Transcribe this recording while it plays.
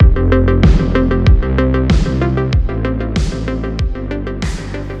Well,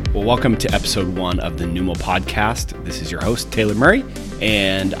 welcome to episode 1 of the Pneumo Podcast. This is your host, Taylor Murray,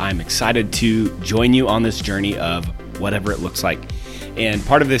 and I'm excited to join you on this journey of whatever it looks like. And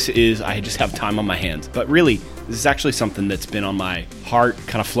part of this is I just have time on my hands. But really, this is actually something that's been on my heart,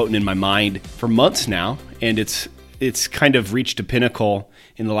 kind of floating in my mind for months now. And it's kind of reached a pinnacle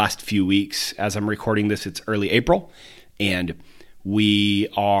in the last few weeks. As I'm recording this, it's early April, and we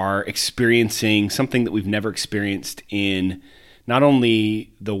are experiencing something that we've never experienced in not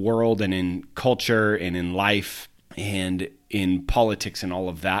only the world and in culture and in life and in politics and all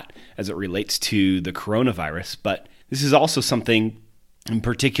of that as it relates to the coronavirus, but this is also something in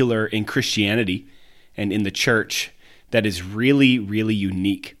particular in Christianity and in the church that is really, really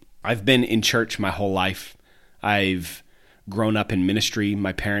unique. I've been in church my whole life. I've grown up in ministry.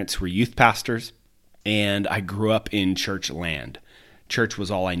 My parents were youth pastors, and I grew up in church land. Church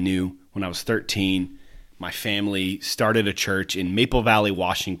was all I knew. When I was 13, my family started a church in Maple Valley,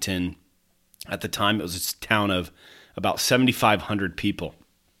 Washington. At the time, it was a town of about 7,500 people.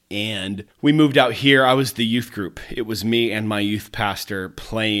 And we moved out here. I was the youth group. It was me and my youth pastor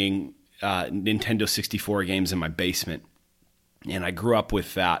playing Nintendo 64 games in my basement. And I grew up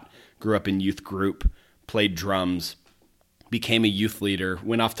with that. Grew up in youth group, played drums, became a youth leader,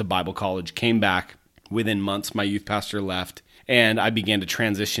 went off to Bible college, came back. Within months, my youth pastor left, and I began to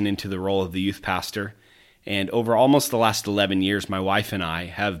transition into the role of the youth pastor. And over almost the last 11 years, my wife and I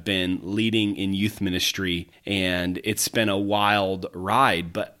have been leading in youth ministry, and it's been a wild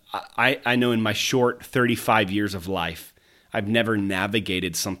ride. But I know in my short 35 years of life, I've never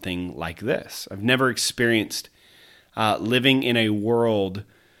navigated something like this. I've never experienced living in a world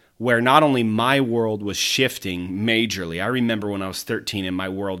where not only my world was shifting majorly. I remember when I was 13 and my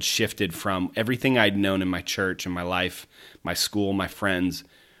world shifted from everything I'd known in my church and my life, my school, my friends,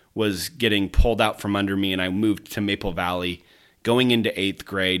 was getting pulled out from under me, and I moved to Maple Valley, going into 8th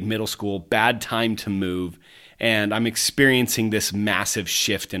grade, middle school, bad time to move, and I'm experiencing this massive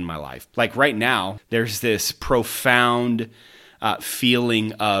shift in my life. Like right now, there's this profound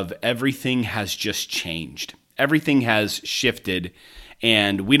feeling of everything has just changed. Everything has shifted,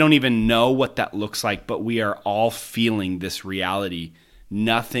 and we don't even know what that looks like, but we are all feeling this reality.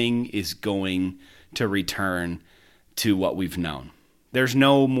 Nothing is going to return to what we've known. There's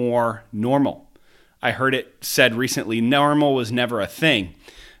no more normal. I heard it said recently, normal was never a thing.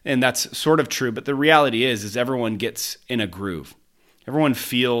 And that's sort of true, but the reality is everyone gets in a groove. Everyone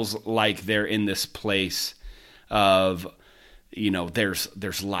feels like they're in this place of,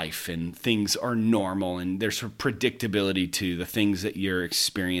 there's life and things are normal and there's a predictability to the things that you're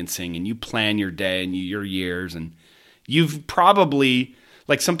experiencing, and you plan your day and your years, and you've probably,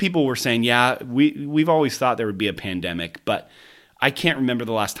 like some people were saying, we've always thought there would be a pandemic, but I can't remember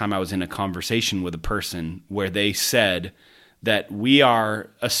the last time I was in a conversation with a person where they said that we are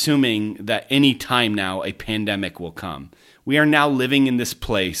assuming that any time now a pandemic will come. We are now living in this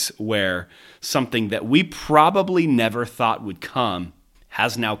place where something that we probably never thought would come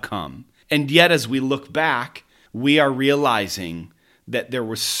has now come. And yet as we look back, we are realizing that there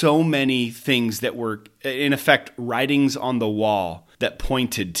were so many things that were, in effect, writings on the wall that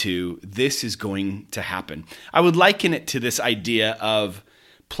pointed to this is going to happen. I would liken it to this idea of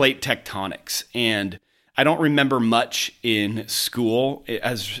plate tectonics. And I don't remember much in school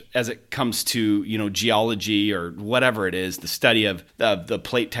as it comes to, geology or whatever it is, the study of the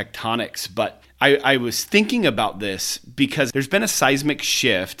plate tectonics. But I was thinking about this because there's been a seismic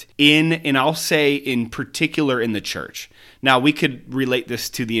shift and I'll say in particular in the church. Now, we could relate this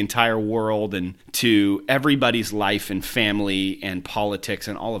to the entire world and to everybody's life and family and politics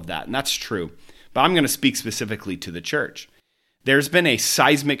and all of that, and that's true. But I'm going to speak specifically to the church. There's been a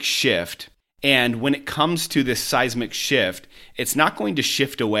seismic shift, and when it comes to this seismic shift, it's not going to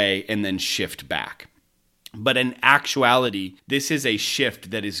shift away and then shift back. But in actuality, this is a shift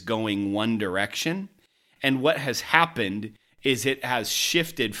that is going one direction, and what has happened is it has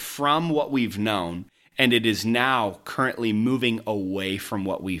shifted from what we've known, and it is now currently moving away from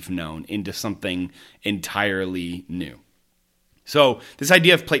what we've known into something entirely new. So this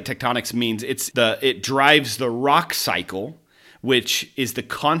idea of plate tectonics means it drives the rock cycle, which is the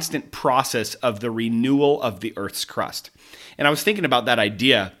constant process of the renewal of the Earth's crust. And I was thinking about that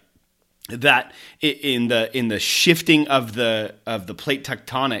idea that in the shifting of the plate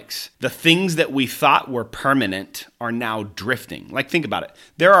tectonics, the things that we thought were permanent are now drifting. Like, think about it.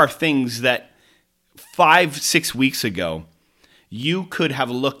 There are things that 5-6 weeks ago, you could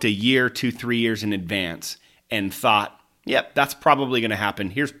have looked a year, 2-3 years in advance and thought, yep, that's probably going to happen.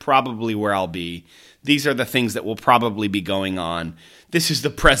 Here's probably where I'll be. These are the things that will probably be going on. This is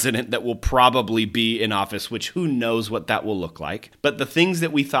the president that will probably be in office, which who knows what that will look like. But the things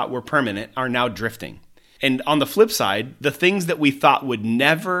that we thought were permanent are now drifting. And on the flip side, the things that we thought would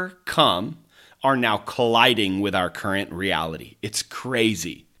never come are now colliding with our current reality. It's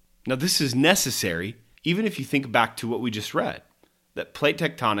crazy. Now, this is necessary, even if you think back to what we just read, that plate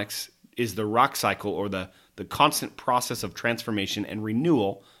tectonics is the rock cycle or the constant process of transformation and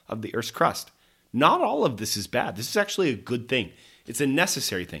renewal of the Earth's crust. Not all of this is bad. This is actually a good thing. It's a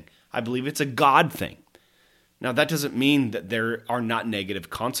necessary thing. I believe it's a God thing. Now, that doesn't mean that there are not negative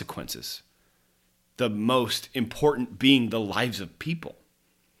consequences. The most important being the lives of people.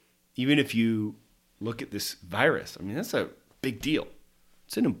 Even if you look at this virus, I mean, that's a big deal.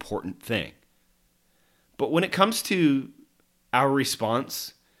 It's an important thing. But when it comes to our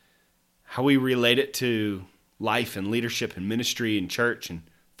response, how we relate it to life and leadership and ministry and church and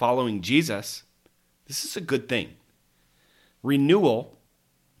following Jesus, this is a good thing. Renewal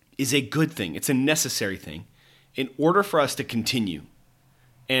is a good thing. It's a necessary thing in order for us to continue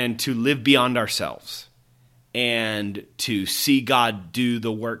and to live beyond ourselves and to see God do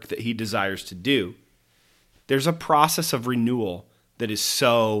the work that he desires to do. There's a process of renewal that is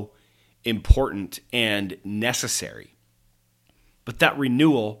so important and necessary. But that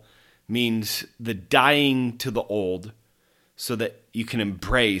renewal means the dying to the old so that you can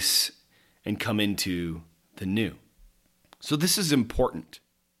embrace and come into the new. So this is important.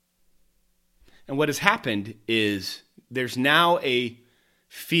 And what has happened is there's now a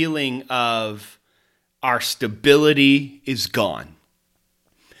feeling of our stability is gone.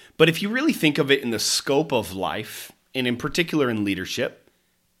 But if you really think of it in the scope of life, and in particular in leadership,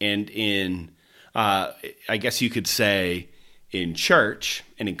 and in, I guess you could say, in church,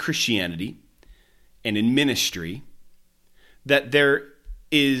 and in Christianity, and in ministry, that there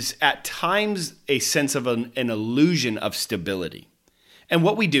is at times a sense of an illusion of stability. And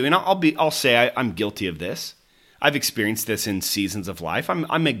what we do, and I'll say I'm guilty of this. I've experienced this in seasons of life.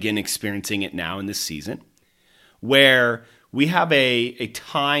 I'm again experiencing it now in this season, where we have a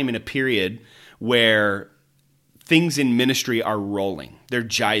time and a period where things in ministry are rolling. They're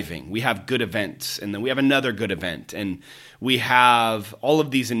jiving. We have good events, and then we have another good event, and we have all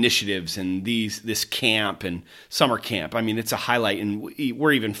of these initiatives and this camp and summer camp. I mean, it's a highlight, and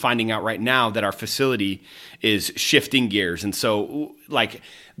we're even finding out right now that our facility is shifting gears. And so, like,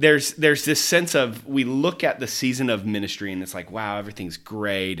 there's this sense of, we look at the season of ministry, and it's like, wow, everything's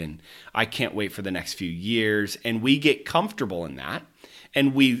great, and I can't wait for the next few years. And we get comfortable in that,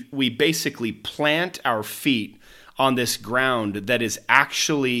 and we basically plant our feet on this ground that is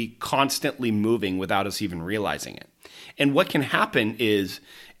actually constantly moving without us even realizing it. And what can happen is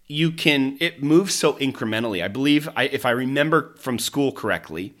it moves so incrementally. I believe, if I remember from school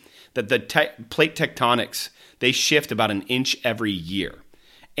correctly, that the plate tectonics, they shift about an inch every year.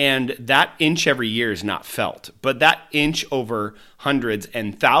 And that inch every year is not felt. But that inch over hundreds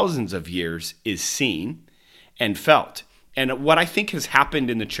and thousands of years is seen and felt. And what I think has happened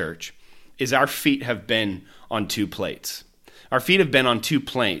in the church is our feet have been on two plates. Our feet have been on two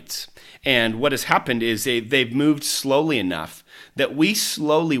plates. And what has happened is they've moved slowly enough that we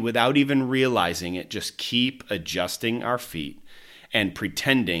slowly, without even realizing it, just keep adjusting our feet and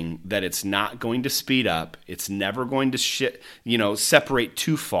pretending that it's not going to speed up. It's never going to separate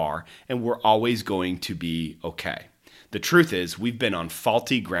too far, and we're always going to be okay. The truth is, we've been on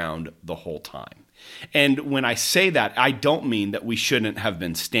faulty ground the whole time. And when I say that, I don't mean that we shouldn't have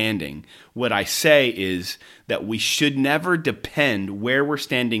been standing. What I say is that we should never depend where we're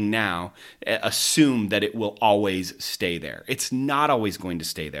standing now, assume that it will always stay there. It's not always going to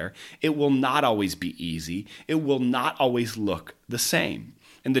stay there. It will not always be easy. It will not always look the same.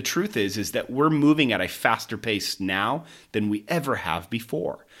 And the truth is that we're moving at a faster pace now than we ever have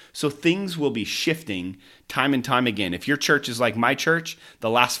before. So things will be shifting time and time again. If your church is like my church,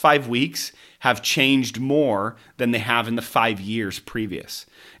 the last 5 weeks have changed more than they have in the 5 years previous.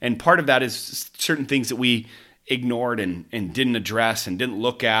 And part of that is certain things that we ignored and didn't address and didn't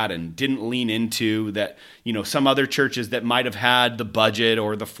look at and didn't lean into that, some other churches that might have had the budget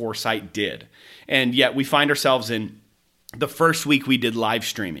or the foresight did. And yet we find ourselves in the first week we did live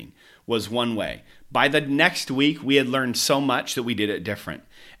streaming was one way. By the next week, we had learned so much that we did it different.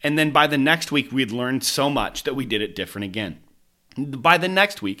 And then by the next week, we had learned so much that we did it different again. By the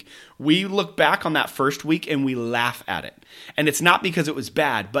next week, we look back on that first week and we laugh at it. And it's not because it was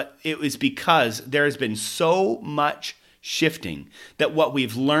bad, but it was because there has been so much shifting that what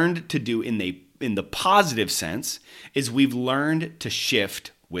we've learned to do in the positive sense is we've learned to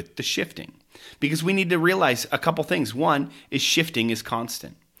shift with the shifting. Because we need to realize a couple things. One is shifting is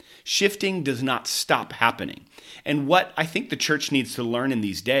constant. Shifting does not stop happening. And what I think the church needs to learn in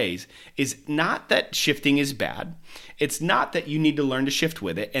these days is not that shifting is bad. It's not that you need to learn to shift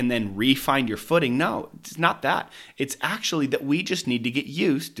with it and then re-find your footing. No, it's not that. It's actually that we just need to get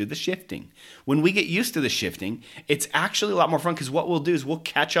used to the shifting. When we get used to the shifting, it's actually a lot more fun because what we'll do is we'll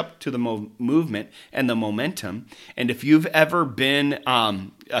catch up to the movement and the momentum. And if you've ever been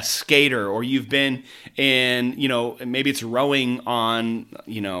a skater, or you've been in, maybe it's rowing on,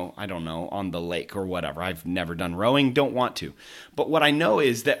 I don't know, on the lake or whatever. I've never done rowing, don't want to. But what I know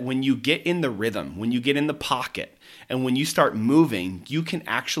is that when you get in the rhythm, when you get in the pocket, and when you start moving, you can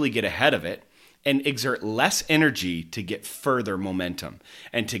actually get ahead of it and exert less energy to get further momentum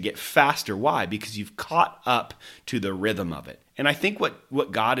and to get faster. Why? Because you've caught up to the rhythm of it. And I think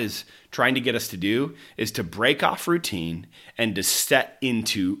what God is trying to get us to do is to break off routine and to set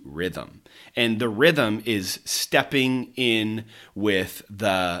into rhythm. And the rhythm is stepping in with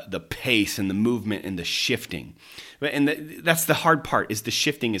the pace and the movement and the shifting. And that's the hard part, is the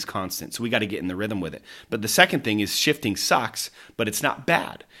shifting is constant. So we got to get in the rhythm with it. But the second thing is shifting sucks, but it's not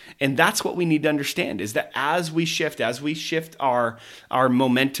bad. And that's what we need to understand, is that as we shift our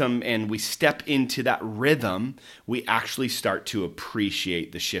momentum and we step into that rhythm, we actually start to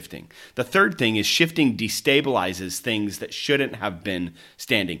appreciate the shifting. The third thing is shifting destabilizes things that shouldn't have been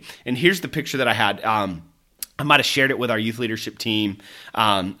standing. And here's the picture that I had. I might have shared it with our youth leadership team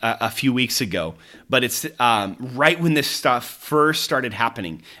a few weeks ago, but it's right when this stuff first started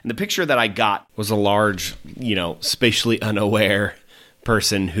happening. And the picture that I got was a large, spatially unaware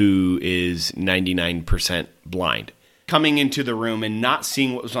person who is 99% blind, coming into the room and not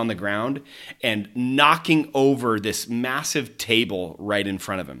seeing what was on the ground and knocking over this massive table right in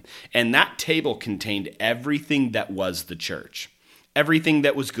front of him. And that table contained everything that was the church. Everything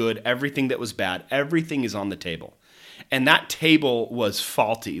that was good, everything that was bad, everything is on the table. And that table was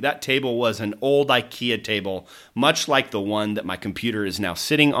faulty. That table was an old IKEA table, much like the one that my computer is now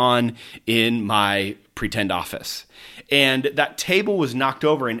sitting on in my pretend office. And that table was knocked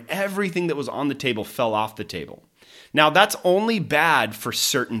over and everything that was on the table fell off the table. Now, that's only bad for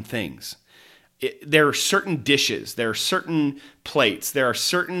certain things. There are certain dishes, there are certain plates, there are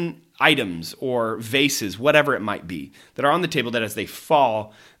certain items or vases, whatever it might be, that are on the table that as they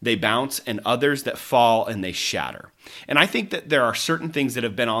fall, they bounce, and others that fall and they shatter. And I think that there are certain things that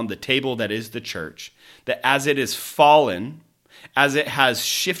have been on the table that is the church, that as it has fallen, as it has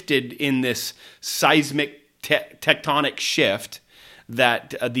shifted in this seismic tectonic shift,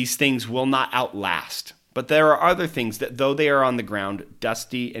 that these things will not outlast. But there are other things that, though they are on the ground,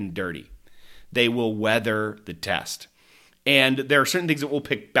 dusty and dirty, they will weather the test. And there are certain things that we'll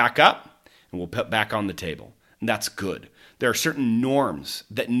pick back up and we'll put back on the table. And that's good. There are certain norms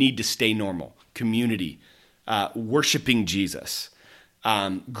that need to stay normal. Community, worshiping Jesus,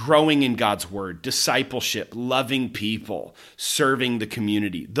 growing in God's word, discipleship, loving people, serving the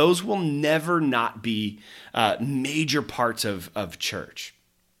community. Those will never not be major parts of church.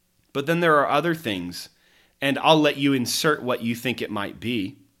 But then there are other things, and I'll let you insert what you think it might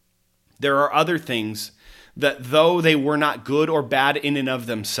be. There are other things that, though they were not good or bad in and of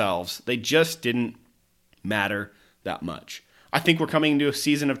themselves, they just didn't matter that much. I think we're coming into a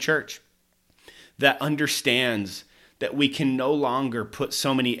season of church that understands that we can no longer put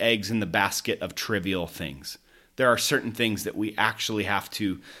so many eggs in the basket of trivial things. There are certain things that we actually have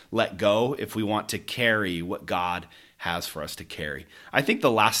to let go if we want to carry what God has for us to carry. I think the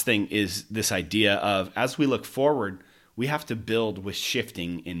last thing is this idea of, as we look forward, we have to build with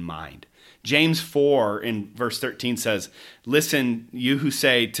shifting in mind. James 4 in verse 13 says, "Listen, you who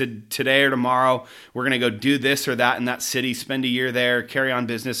say today or tomorrow, we're going to go do this or that in that city, spend a year there, carry on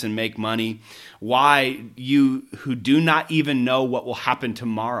business and make money. Why, you who do not even know what will happen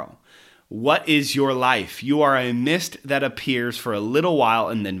tomorrow? What is your life? You are a mist that appears for a little while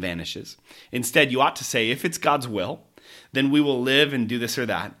and then vanishes. Instead, you ought to say, if it's God's will, then we will live and do this or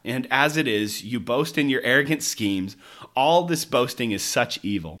that. And as it is, you boast in your arrogant schemes. All this boasting is such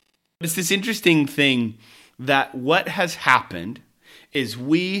evil." It's this interesting thing that what has happened is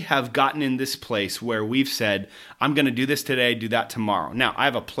we have gotten in this place where we've said, I'm going to do this today, do that tomorrow. Now, I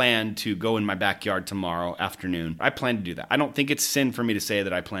have a plan to go in my backyard tomorrow afternoon. I plan to do that. I don't think it's sin for me to say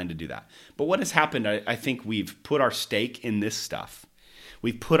that I plan to do that. But what has happened, I think we've put our stake in this stuff.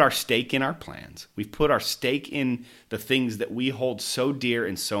 We've put our stake in our plans. We've put our stake in the things that we hold so dear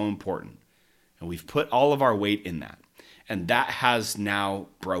and so important. And we've put all of our weight in that. And that has now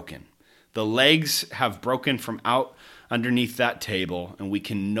broken. The legs have broken from out underneath that table, and we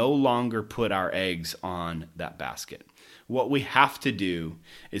can no longer put our eggs on that basket. what we have to do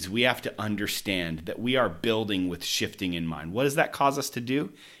is we have to understand that we are building with shifting in mind. What does that cause us to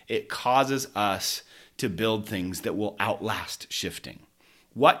do? It causes us to build things that will outlast shifting.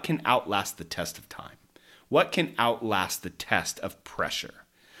 What can outlast the test of time? What can outlast the test of pressure?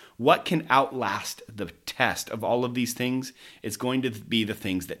 What can outlast the test of all of these things? It's going to be the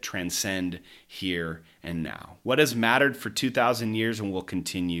things that transcend here and now. What has mattered for 2,000 years and will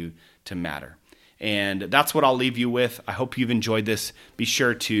continue to matter. And that's what I'll leave you with. I hope you've enjoyed this. Be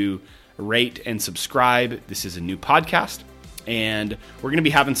sure to rate and subscribe. This is a new podcast, and we're going to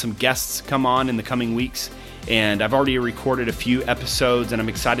be having some guests come on in the coming weeks. And I've already recorded a few episodes, and I'm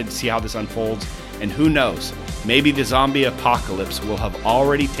excited to see how this unfolds. And who knows, maybe the zombie apocalypse will have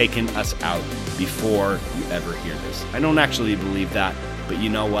already taken us out before you ever hear this. I don't actually believe that, but you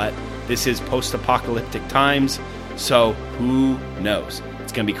know what? This is post-apocalyptic times, so who knows?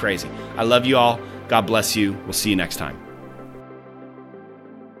 It's going to be crazy. I love you all. God bless you. We'll see you next time.